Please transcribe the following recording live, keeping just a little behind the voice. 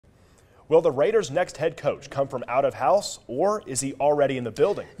Will the Raiders' next head coach come from out of house, or is he already in the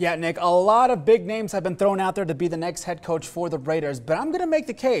building? Yeah, Nick, a lot of big names have been thrown out there to be the next head coach for the Raiders, but I'm going to make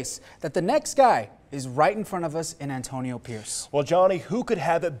the case that the next guy is right in front of us in Antonio Pierce. Well, Johnny, who could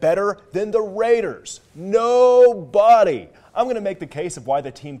have it better than the Raiders? Nobody. I'm going to make the case of why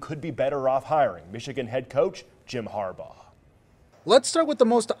the team could be better off hiring Michigan head coach Jim Harbaugh. Let's start with the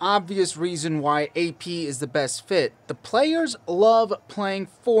most obvious reason why AP is the best fit. The players love playing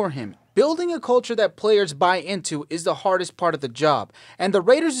for him. Building a culture that players buy into is the hardest part of the job, and the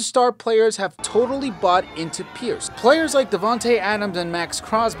Raiders' star players have totally bought into Pierce. Players like Davante Adams and Maxx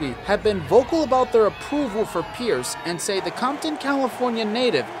Crosby have been vocal about their approval for Pierce and say the Compton, California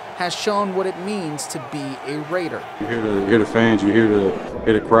native has shown what it means to be a Raider. You hear the fans, you hear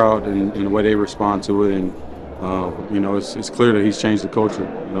the crowd and the way they respond to it, and it's clear that he's changed the culture,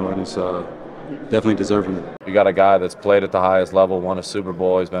 and it's definitely deserving it. You got a guy that's played at the highest level, won a Super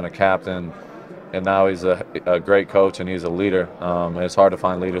Bowl, he's been a captain, and now he's a great coach and he's a leader. And it's hard to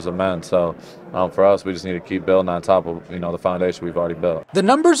find leaders of men. So for us, we just need to keep building on top of the foundation we've already built. The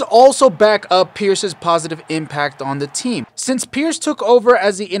numbers also back up Pierce's positive impact on the team. Since Pierce took over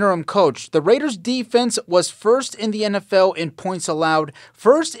as the interim coach, the Raiders' defense was first in the NFL in points allowed,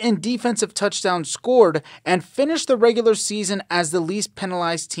 first in defensive touchdowns scored, and finished the regular season as the least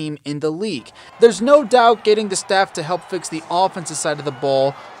penalized team in the league. There's no doubt getting the staff to help fix the offensive side of the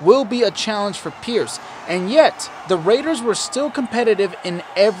ball will be a challenge for Pierce, and yet the Raiders were still competitive in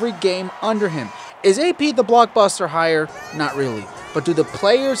every game under him. Is AP the blockbuster hire? Not really. But do the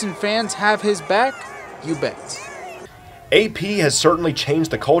players and fans have his back? You bet. AP has certainly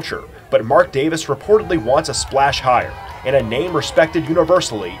changed the culture, but Mark Davis reportedly wants a splash hire and a name respected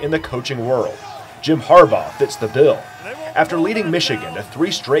universally in the coaching world. Jim Harbaugh fits the bill. After leading Michigan to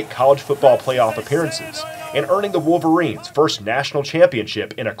 3 straight college football playoff appearances and earning the Wolverines' first national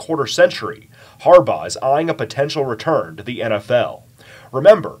championship in a quarter century, Harbaugh is eyeing a potential return to the NFL.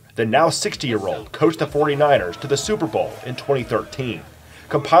 Remember, the now 60-year-old coached the 49ers to the Super Bowl in 2013,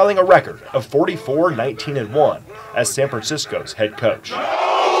 compiling a record of 44-19-1 as San Francisco's head coach.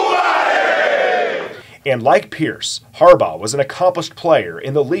 And like Pierce, Harbaugh was an accomplished player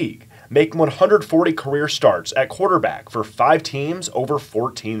in the league, making 140 career starts at quarterback for 5 teams over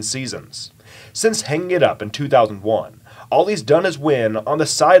 14 seasons. Since hanging it up in 2001, all he's done is win on the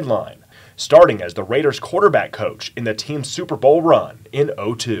sideline, starting as the Raiders quarterback coach in the team's Super Bowl run in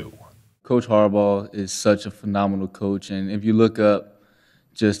 '02. Coach Harbaugh is such a phenomenal coach, and if you look up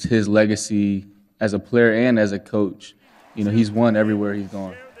just his legacy as a player and as a coach, he's won everywhere he's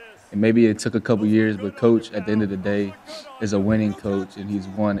gone. And maybe it took a couple years, but Coach, at the end of the day, is a winning coach, and he's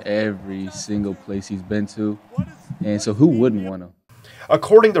won every single place he's been to. And so who wouldn't want him?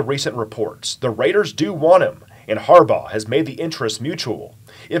 According to recent reports, the Raiders do want him, and Harbaugh has made the interest mutual.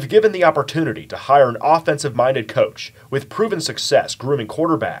 If given the opportunity to hire an offensive-minded coach with proven success grooming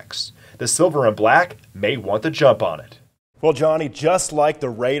quarterbacks, the Silver and Black may want to jump on it. Well, Johnny, just like the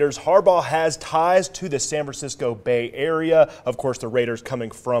Raiders, Harbaugh has ties to the San Francisco Bay Area. Of course, the Raiders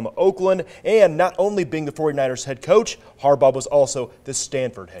coming from Oakland, and not only being the 49ers head coach, Harbaugh was also the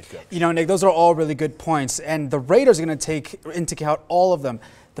Stanford head coach. Nick, those are all really good points, and the Raiders are going to take into account all of them.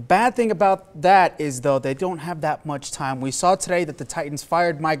 The bad thing about that is, though, they don't have that much time. We saw today that the Titans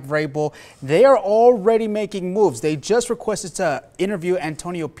fired Mike Vrabel. They are already making moves. They just requested to interview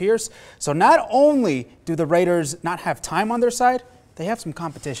Antonio Pierce. So not only do the Raiders not have time on their side, they have some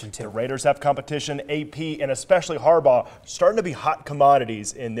competition, too. The Raiders have competition. AP and especially Harbaugh starting to be hot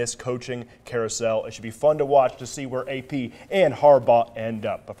commodities in this coaching carousel. It should be fun to watch to see where AP and Harbaugh end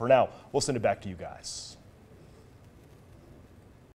up. But for now, we'll send it back to you guys.